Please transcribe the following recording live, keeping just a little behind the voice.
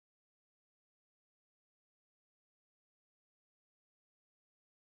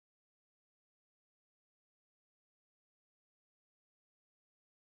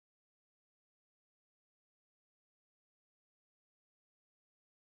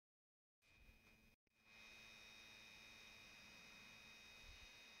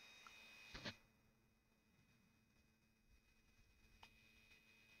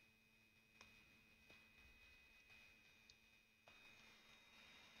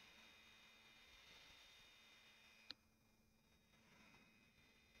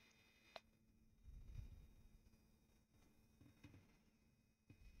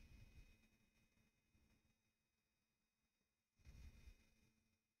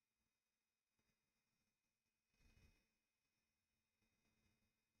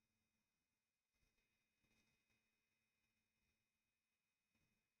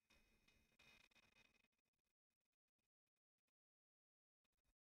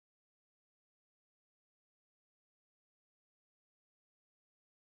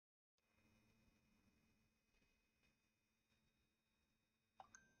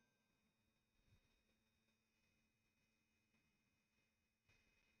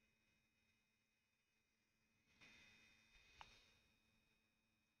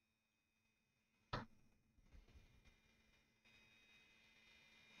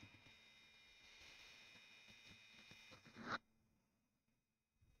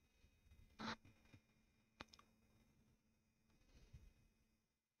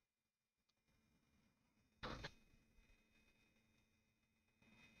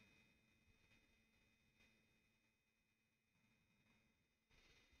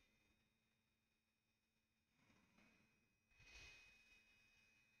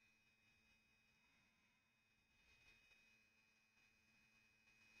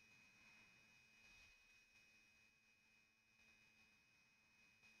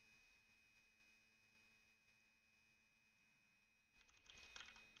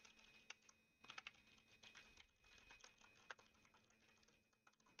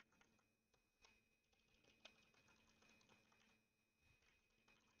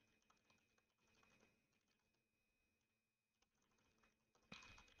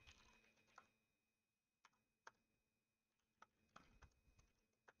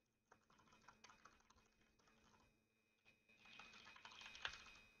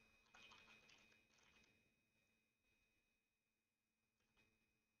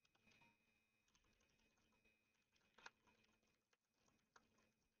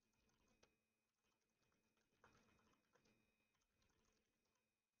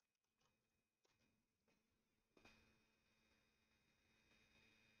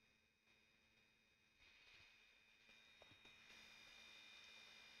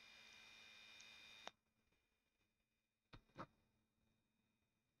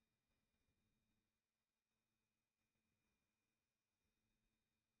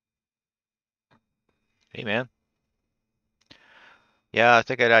Hey man. Yeah, I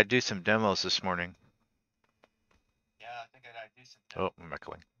think I'd do some demos this morning. Oh, I'm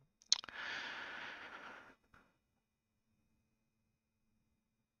echoing.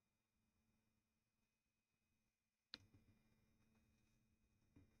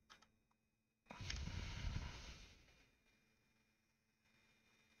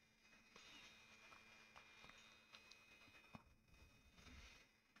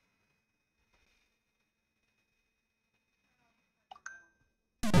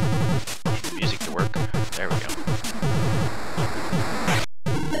 Need the music to work. There we go.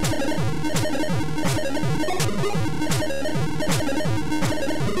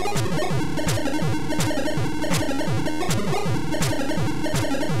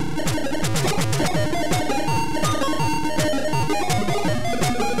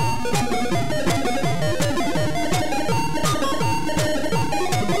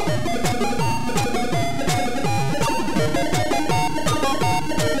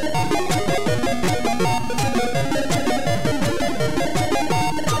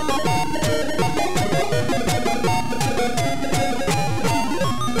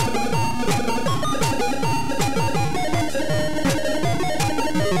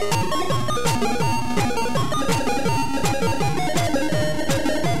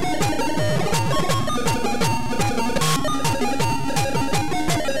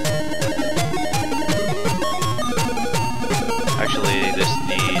 Actually, this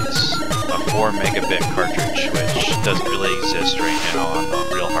needs a 4 megabit cartridge, which doesn't really exist right now on the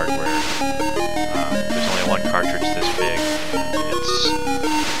real hardware. There's only one cartridge this big, and it's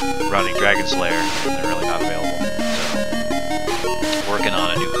running Dragon's Lair, and they're really not available. So, working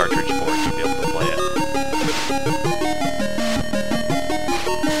on a new cartridge board to be able to play it.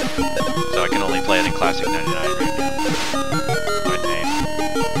 So I can only play it in Classic 99 right now. By name.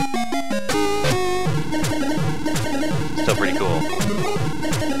 Still pretty cool.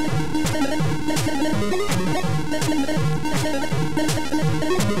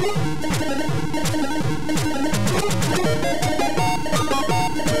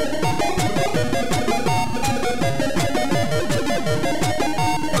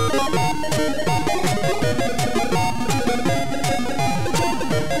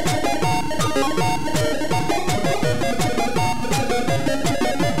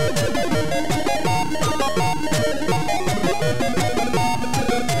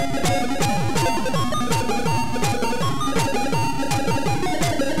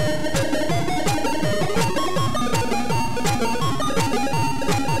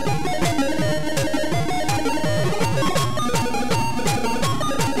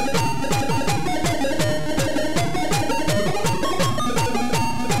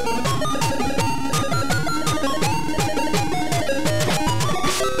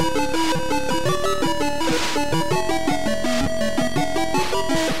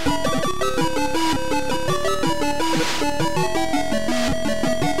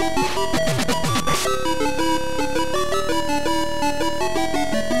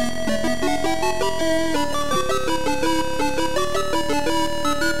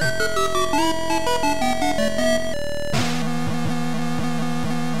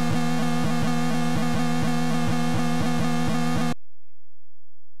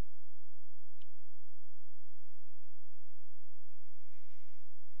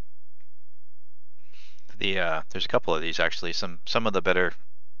 There's a couple of these actually. Some of the better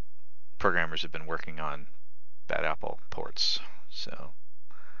programmers have been working on Bad Apple ports. So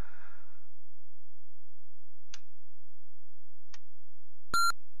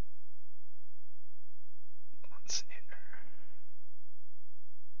let's see here.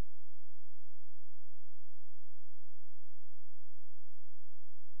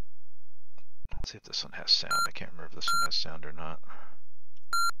 Let's see if this one has sound. I can't remember if this one has sound or not.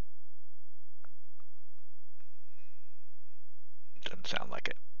 Doesn't sound like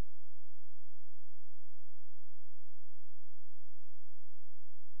it.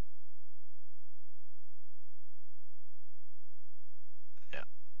 Yeah,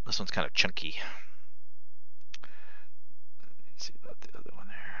 this one's kind of chunky. Let's see about the other one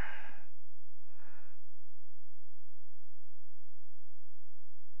there.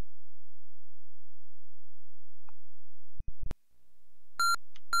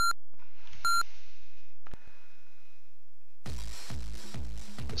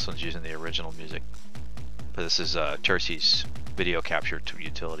 This one's using the original music, but this is Tercy's video capture to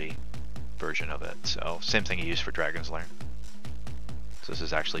utility version of it. So same thing you use for Dragon's Lair. So this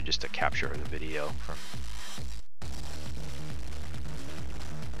is actually just a capture of the video from.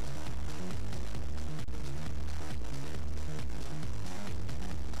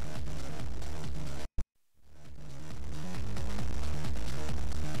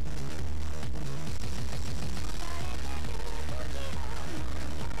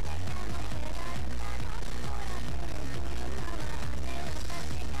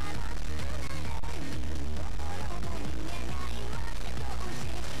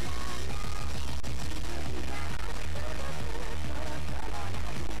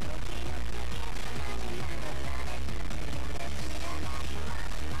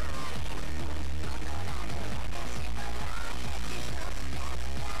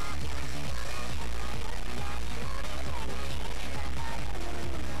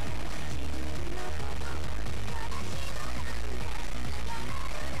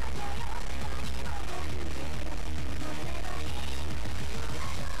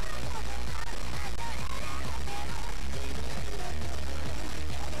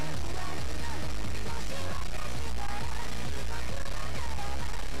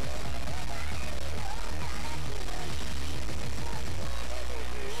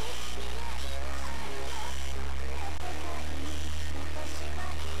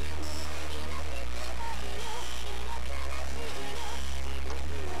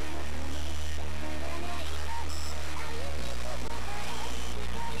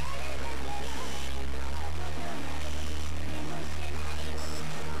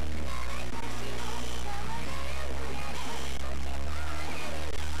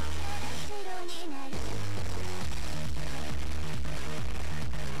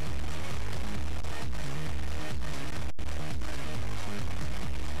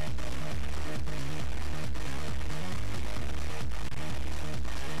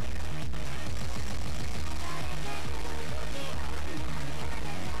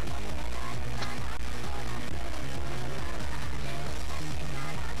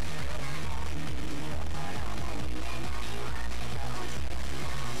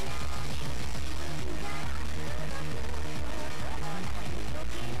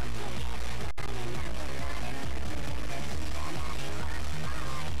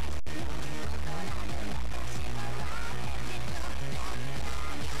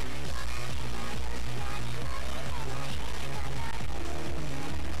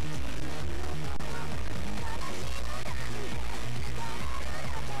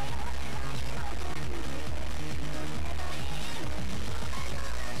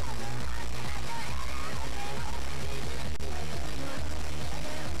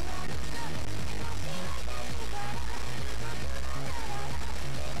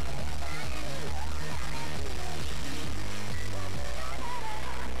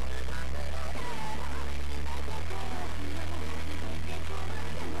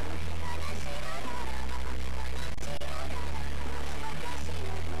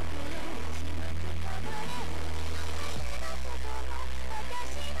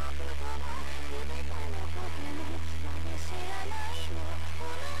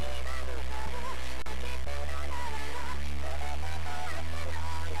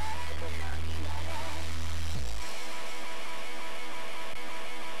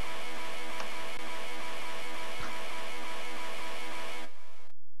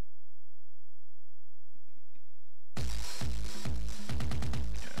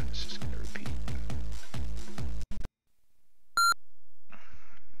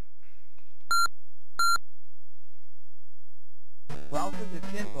 Welcome to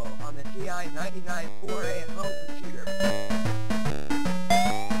Pinball on the TI-99 4A home computer.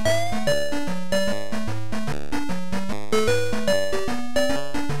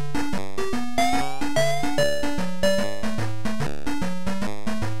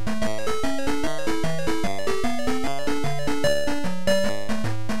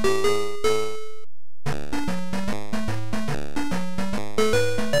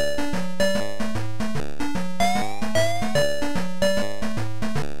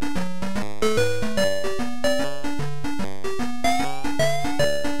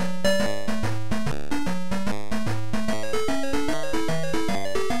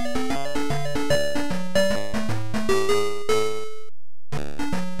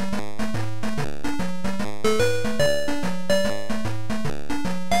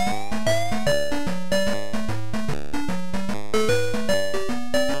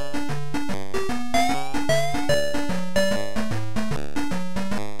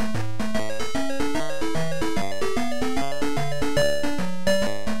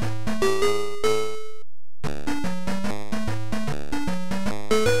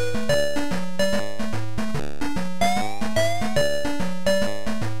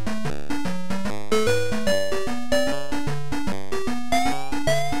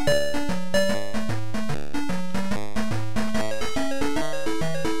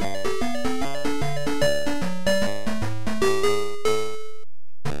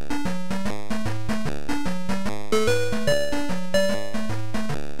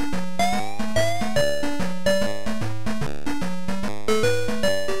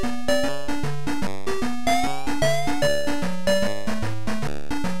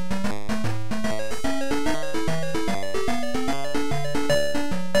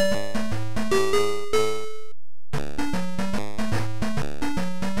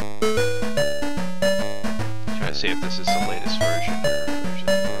 See if this is the latest version or if there's a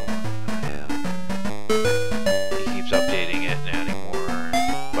newer one that I have. He keeps updating it and adding more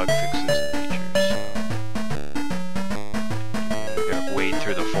bug fixes and features, so I'm gonna wade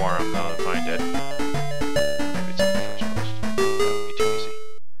through the forum though to find it. Maybe it's on the first post. That would be too easy.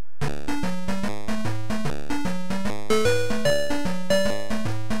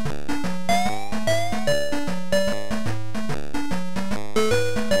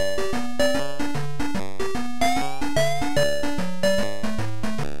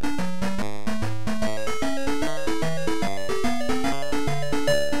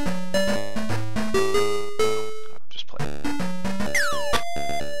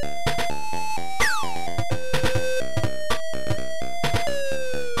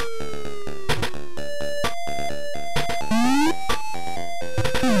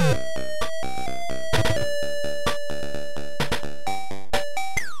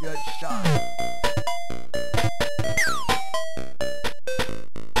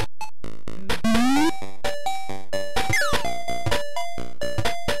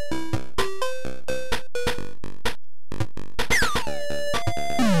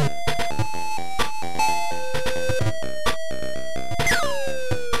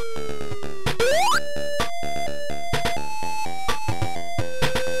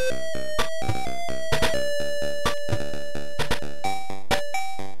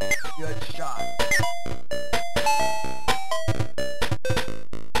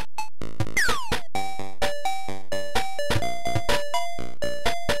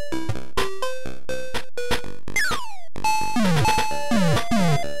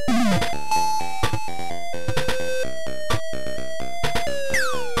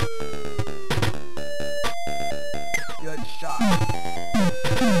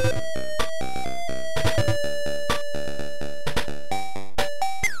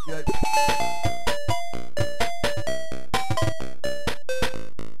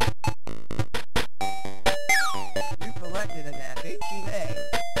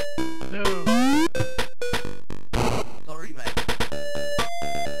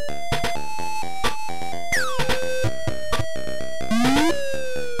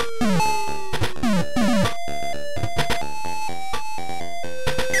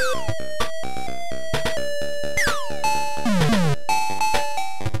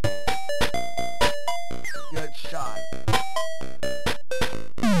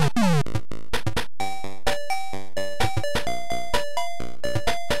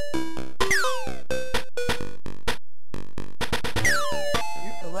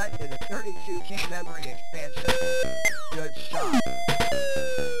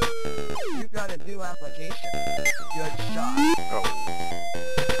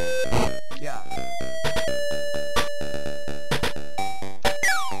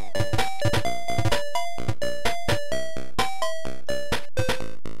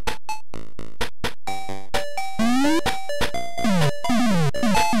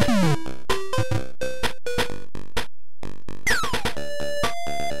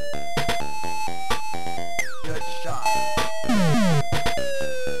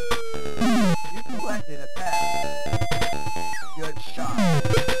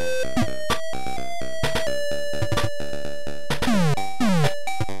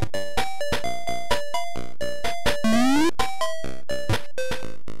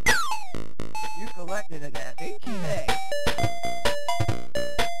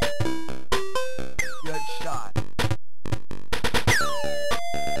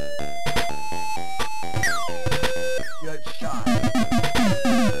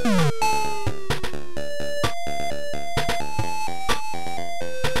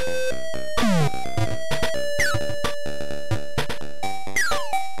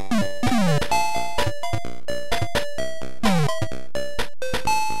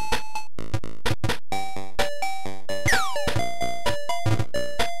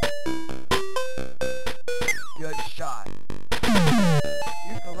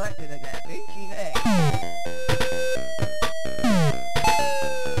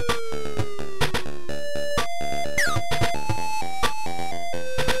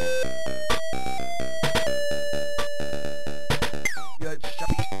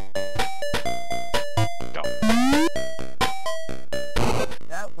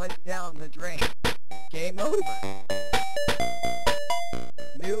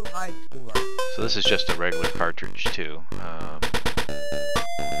 high score. So this is just a regular cartridge too.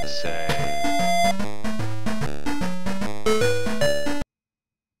 Let's say.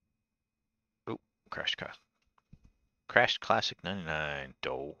 Oh, Crashed Classic 99.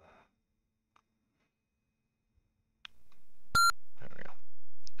 Doe. There we go.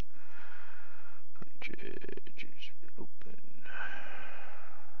 Cartridges are open.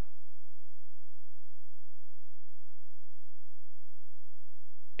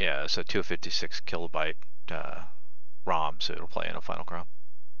 Yeah, it's a 256 kilobyte ROM, so it'll play in a Final Cut.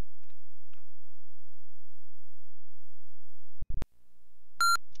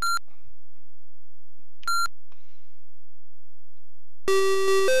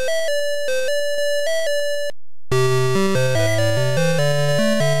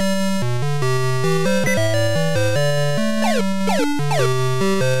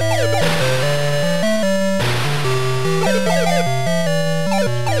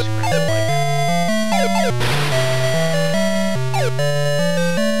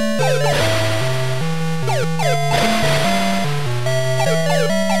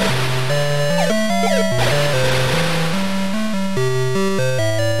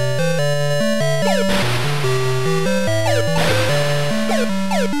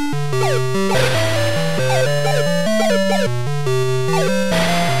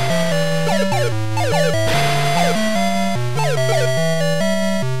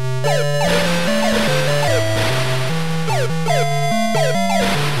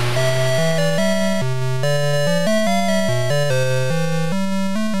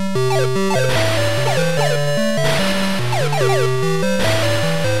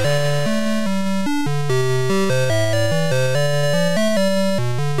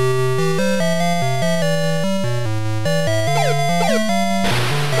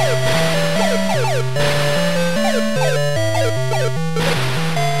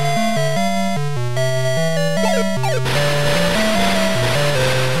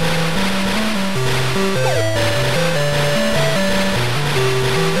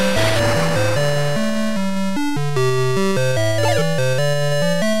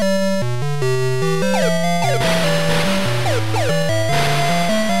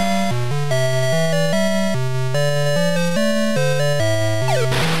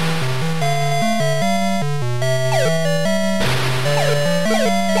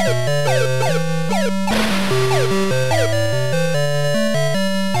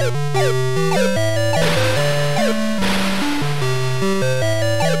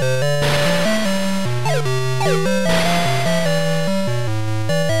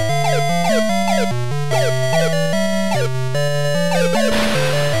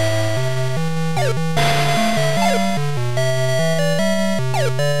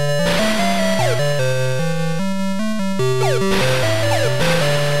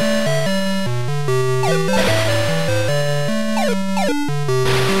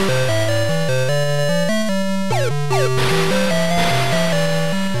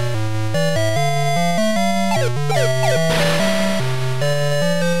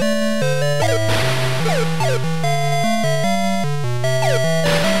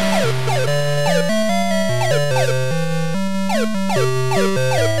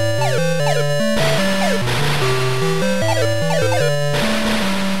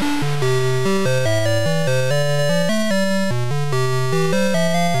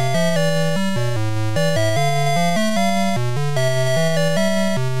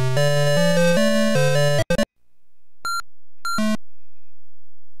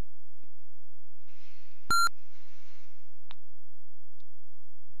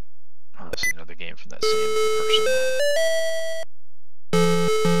 This is another game from that same person.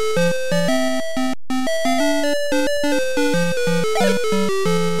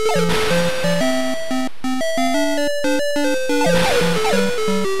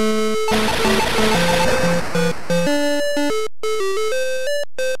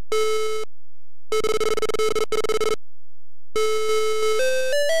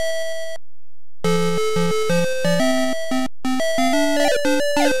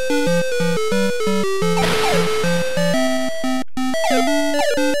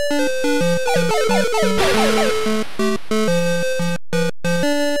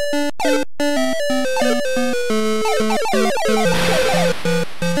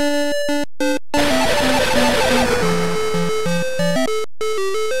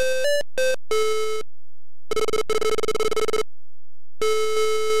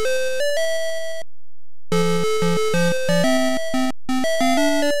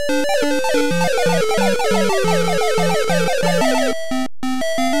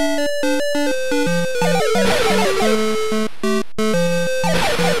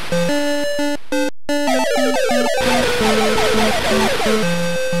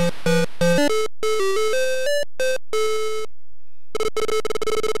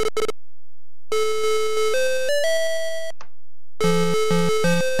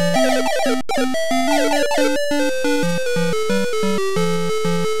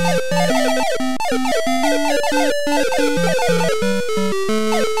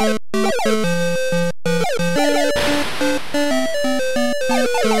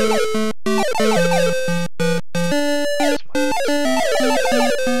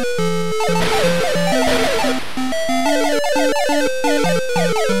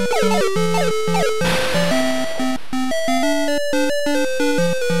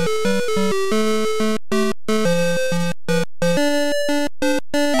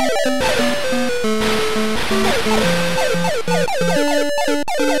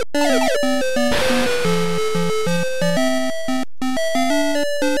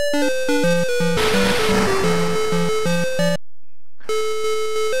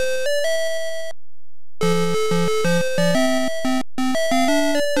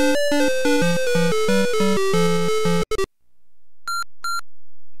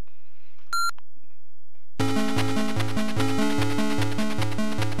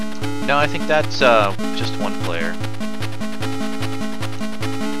 No, I think that's just one player.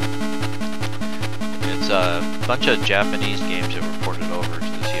 It's a bunch of Japanese games that were ported over to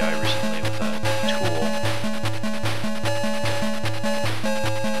the TI recently with a tool.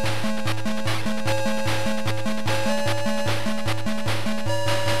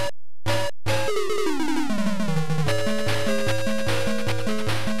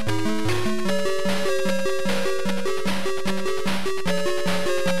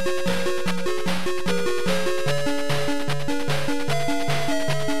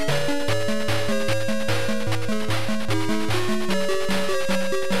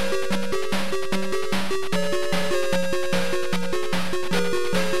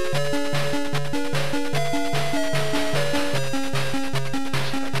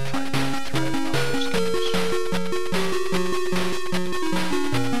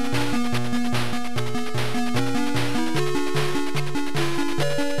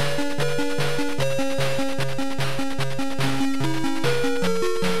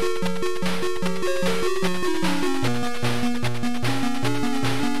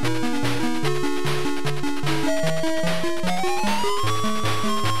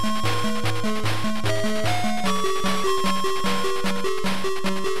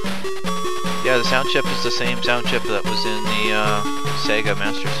 Yeah, the sound chip is the same sound chip that was in the Sega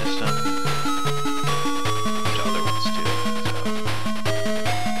Master System. There's other ones too.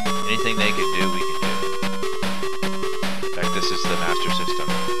 So anything they can do, we can do. In fact, this is the Master System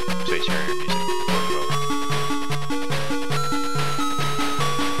Space Harrier music ported over.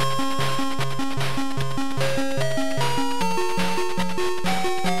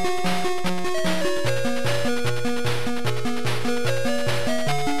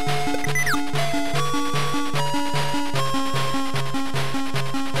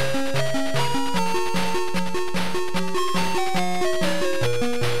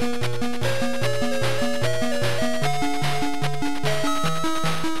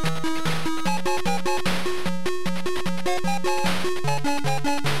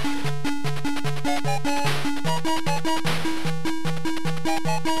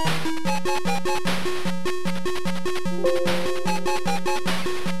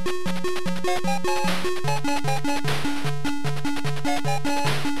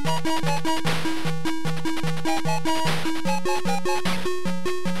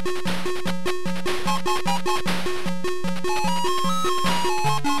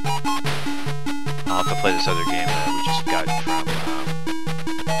 I'll have to play this other game that we just got from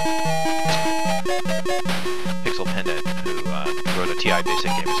Pixel Pendant, who wrote a TI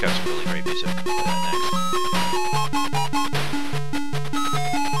basic game. It's got some really great music. I'll play that next.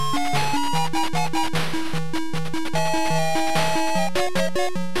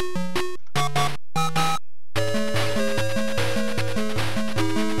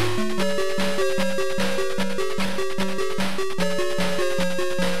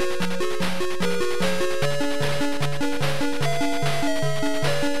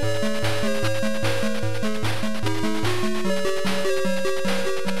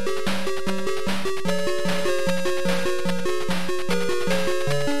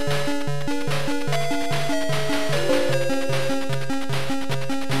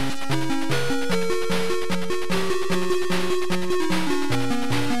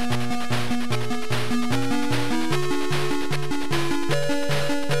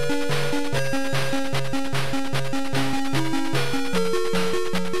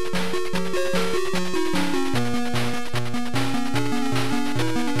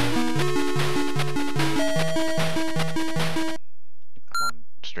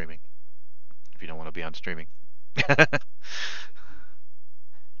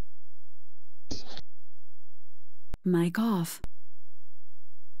 Mic off.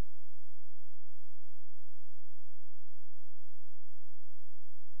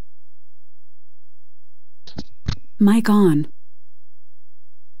 Mic on.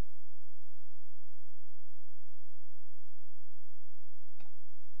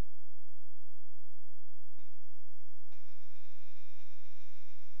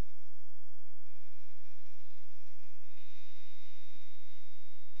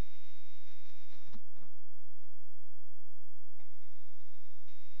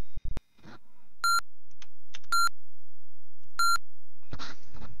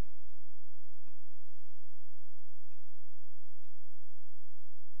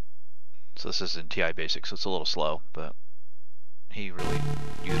 So this is in TI Basic, so it's a little slow, but he really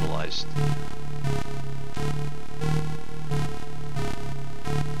utilized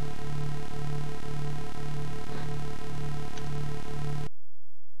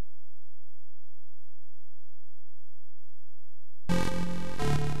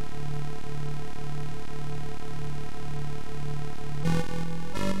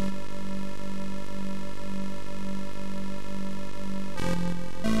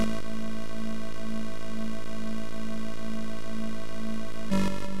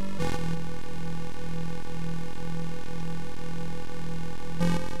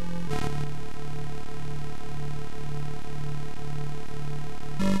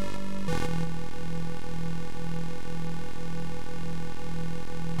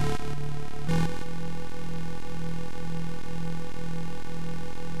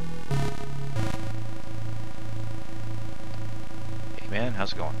man,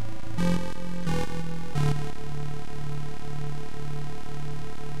 how's it going?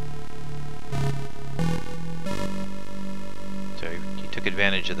 So he took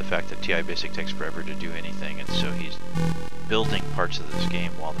advantage of the fact that TI Basic takes forever to do anything, and so he's building parts of this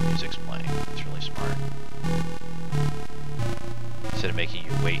game while the music's playing. It's really smart. Instead of making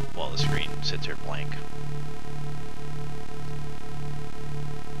you wait while the screen sits there blank.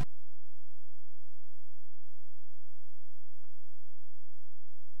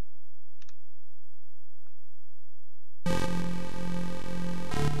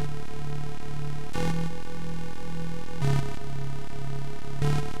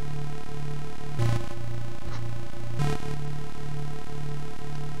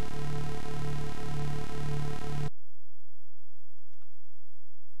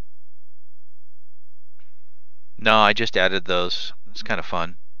 No, I just added those. It's kind of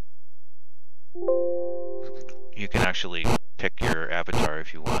fun. You can actually pick your avatar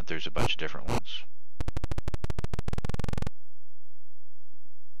if you want. There's a bunch of different ones.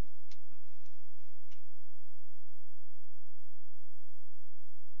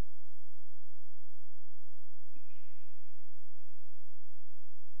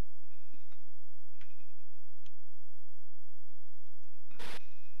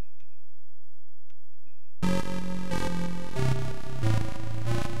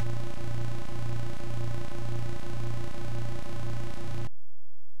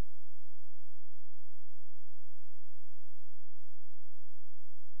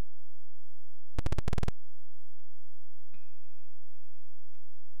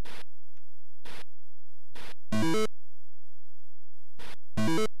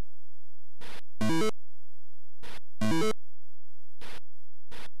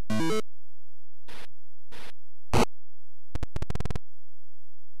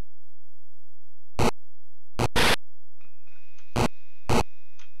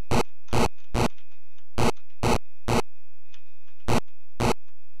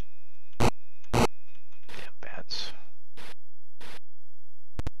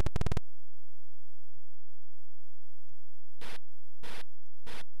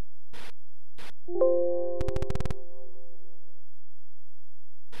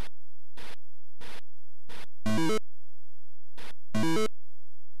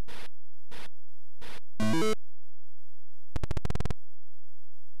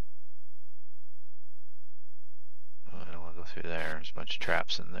 Through there. There's a bunch of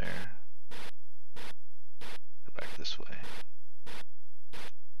traps in there. Go back this way.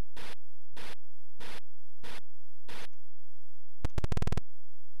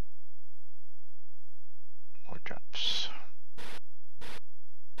 More traps.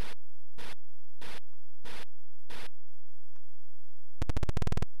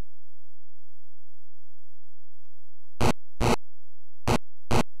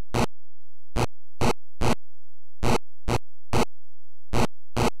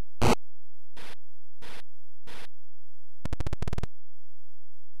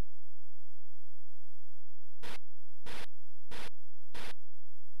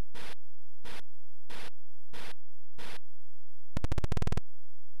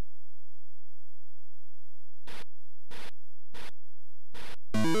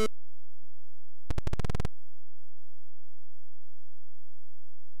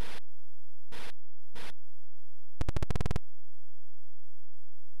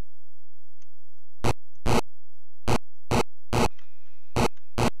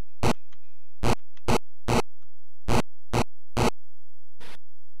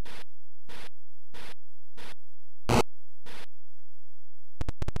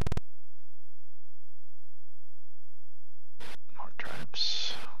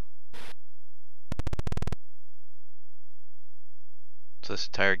 So this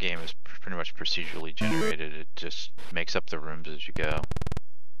entire game is pretty much procedurally generated. It just makes up the rooms as you go.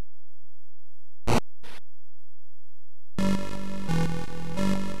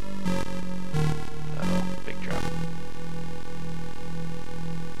 Oh, big drop.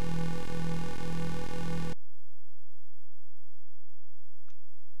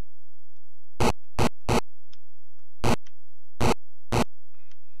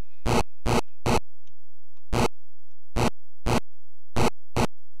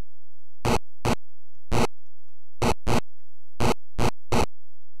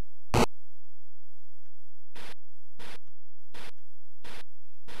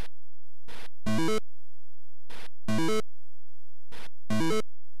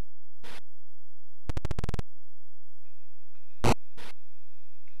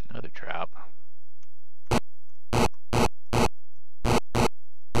 Another drop.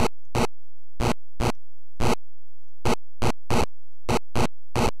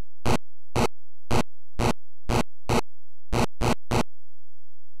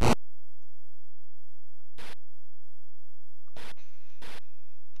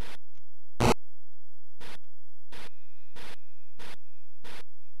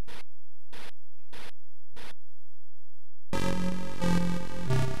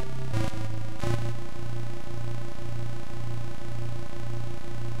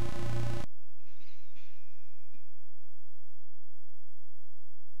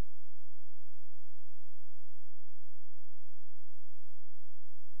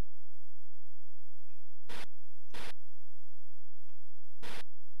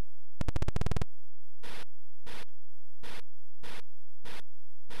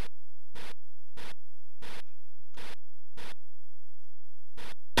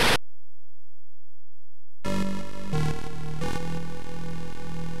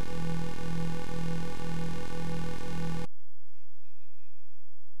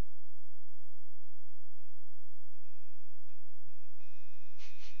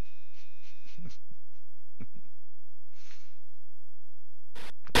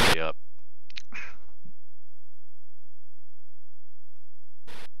 Yep.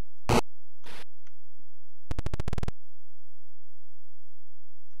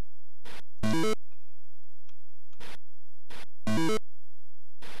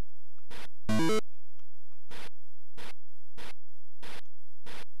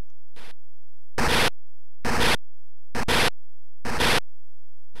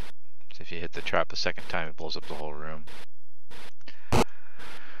 So if you hit the trap a second time, it blows up the whole room.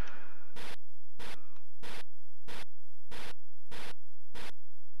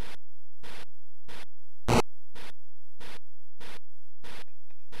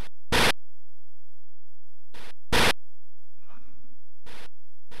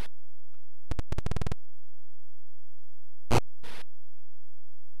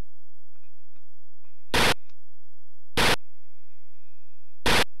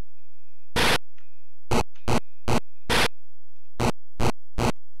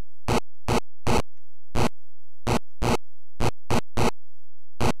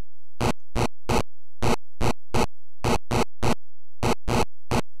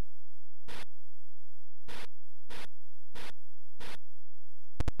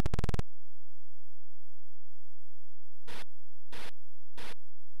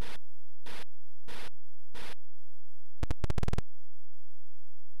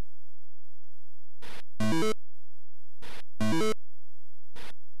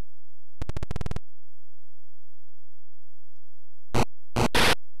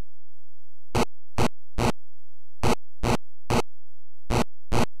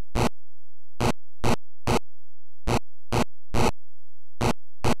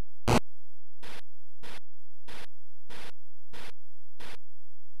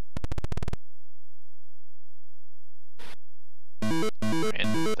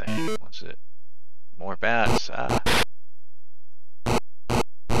 Random thing. What's it? More bats. Ah.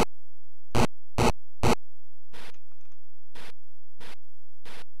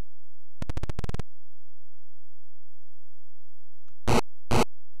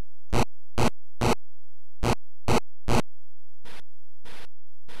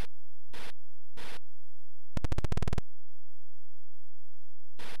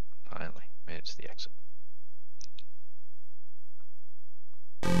 Finally, made it to the exit.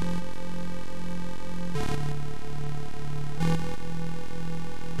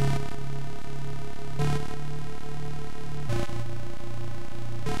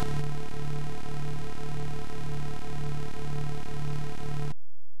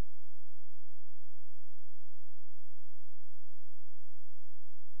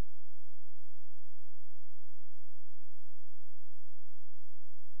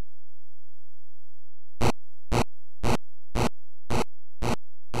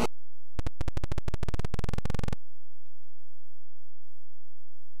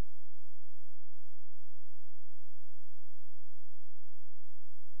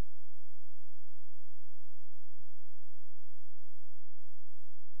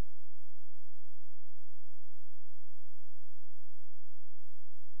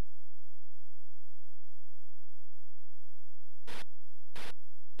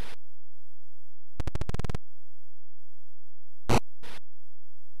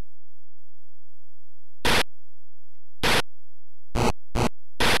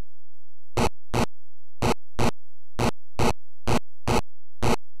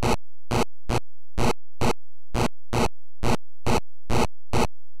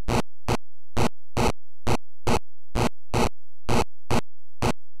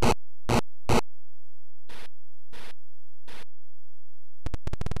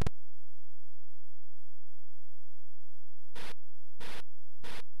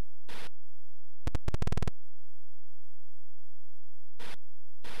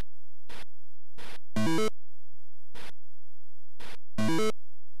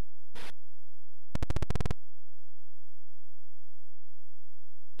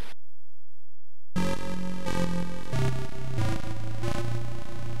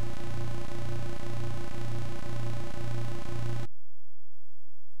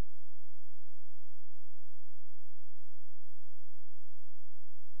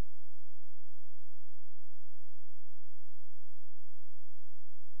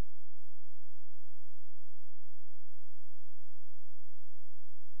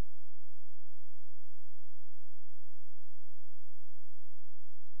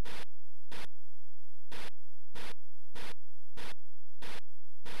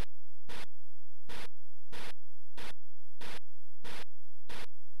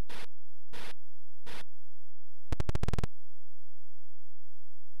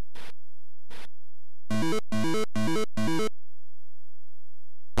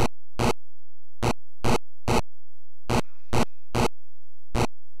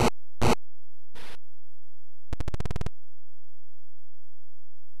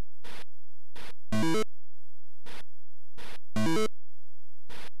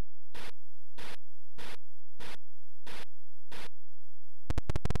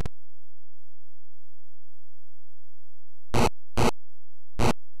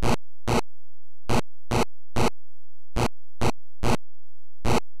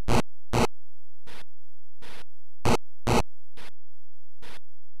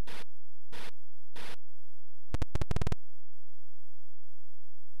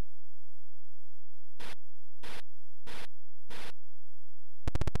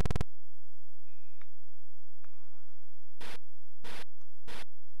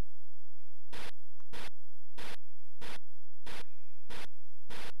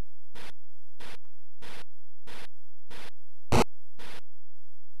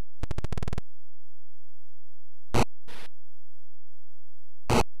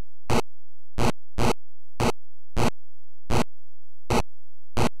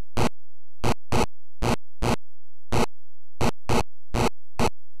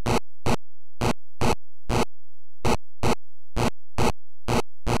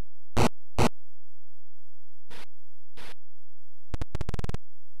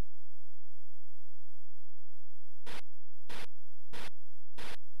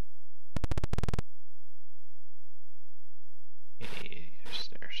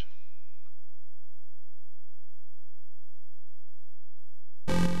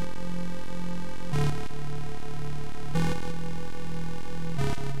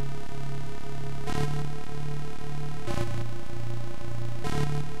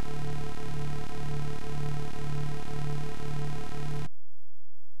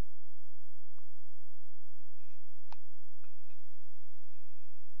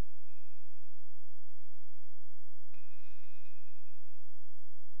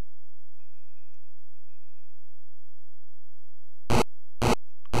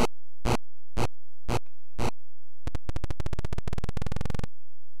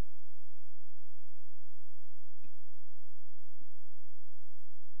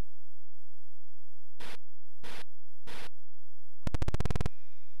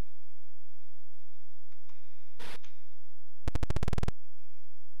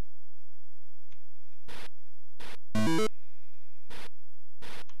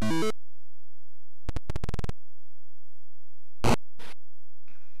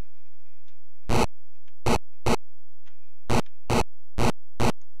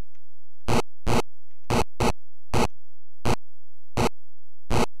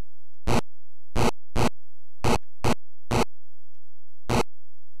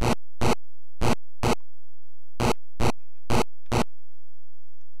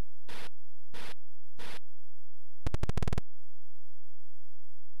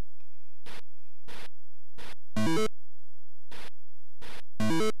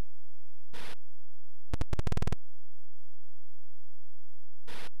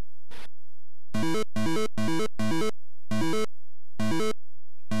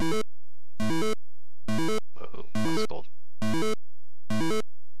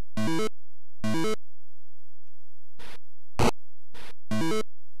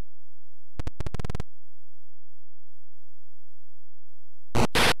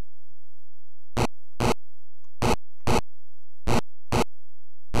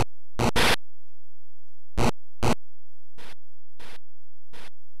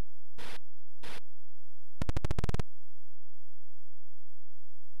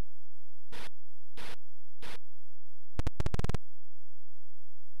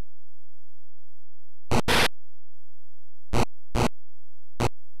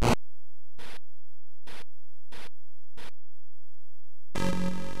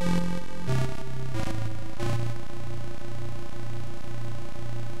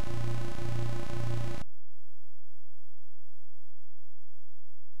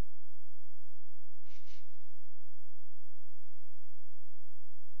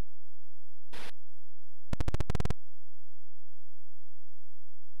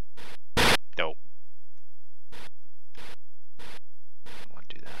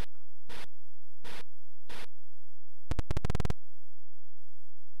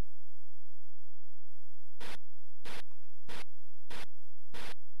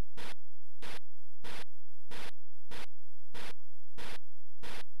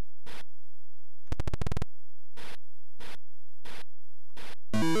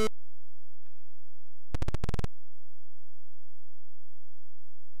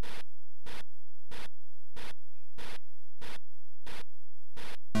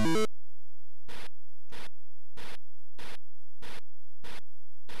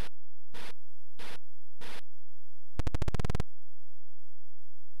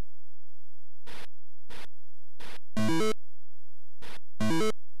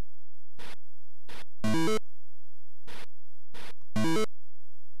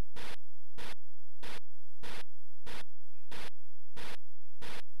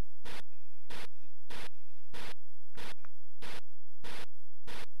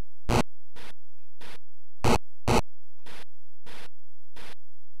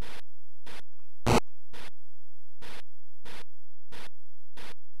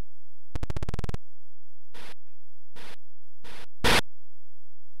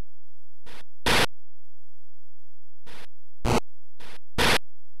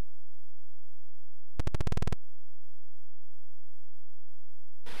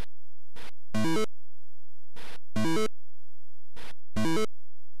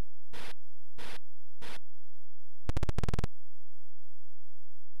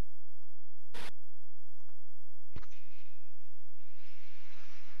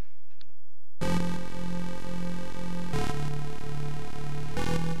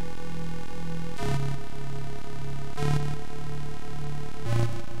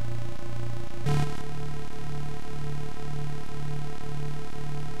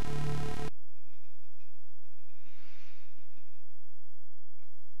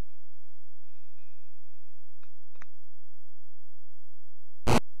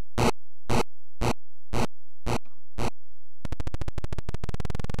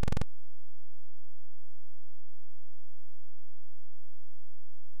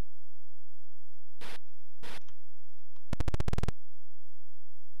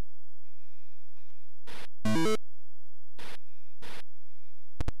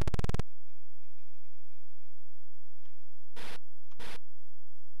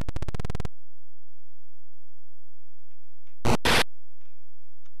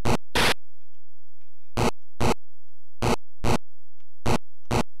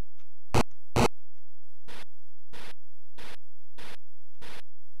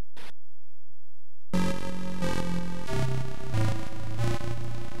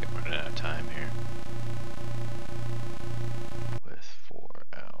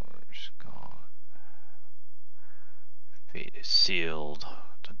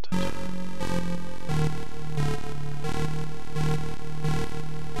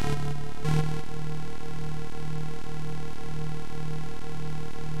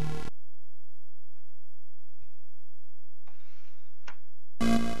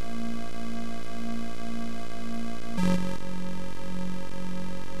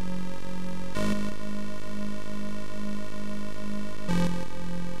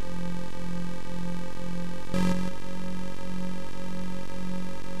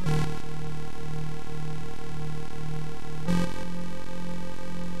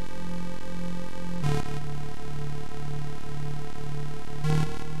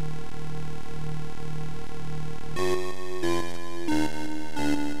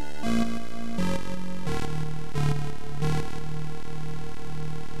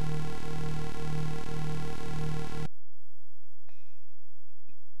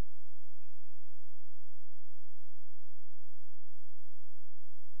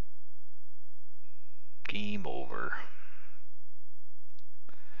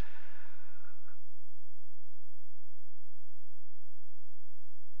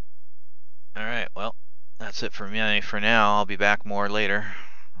 Alright, well, that's it for me for now. I'll be back more later.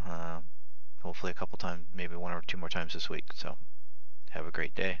 Hopefully a couple times, maybe 1 or 2 more times this week. So, have a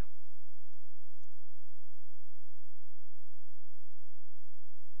great day.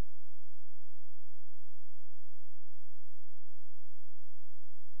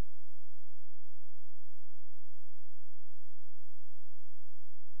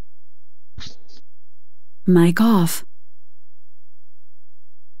 Mic off.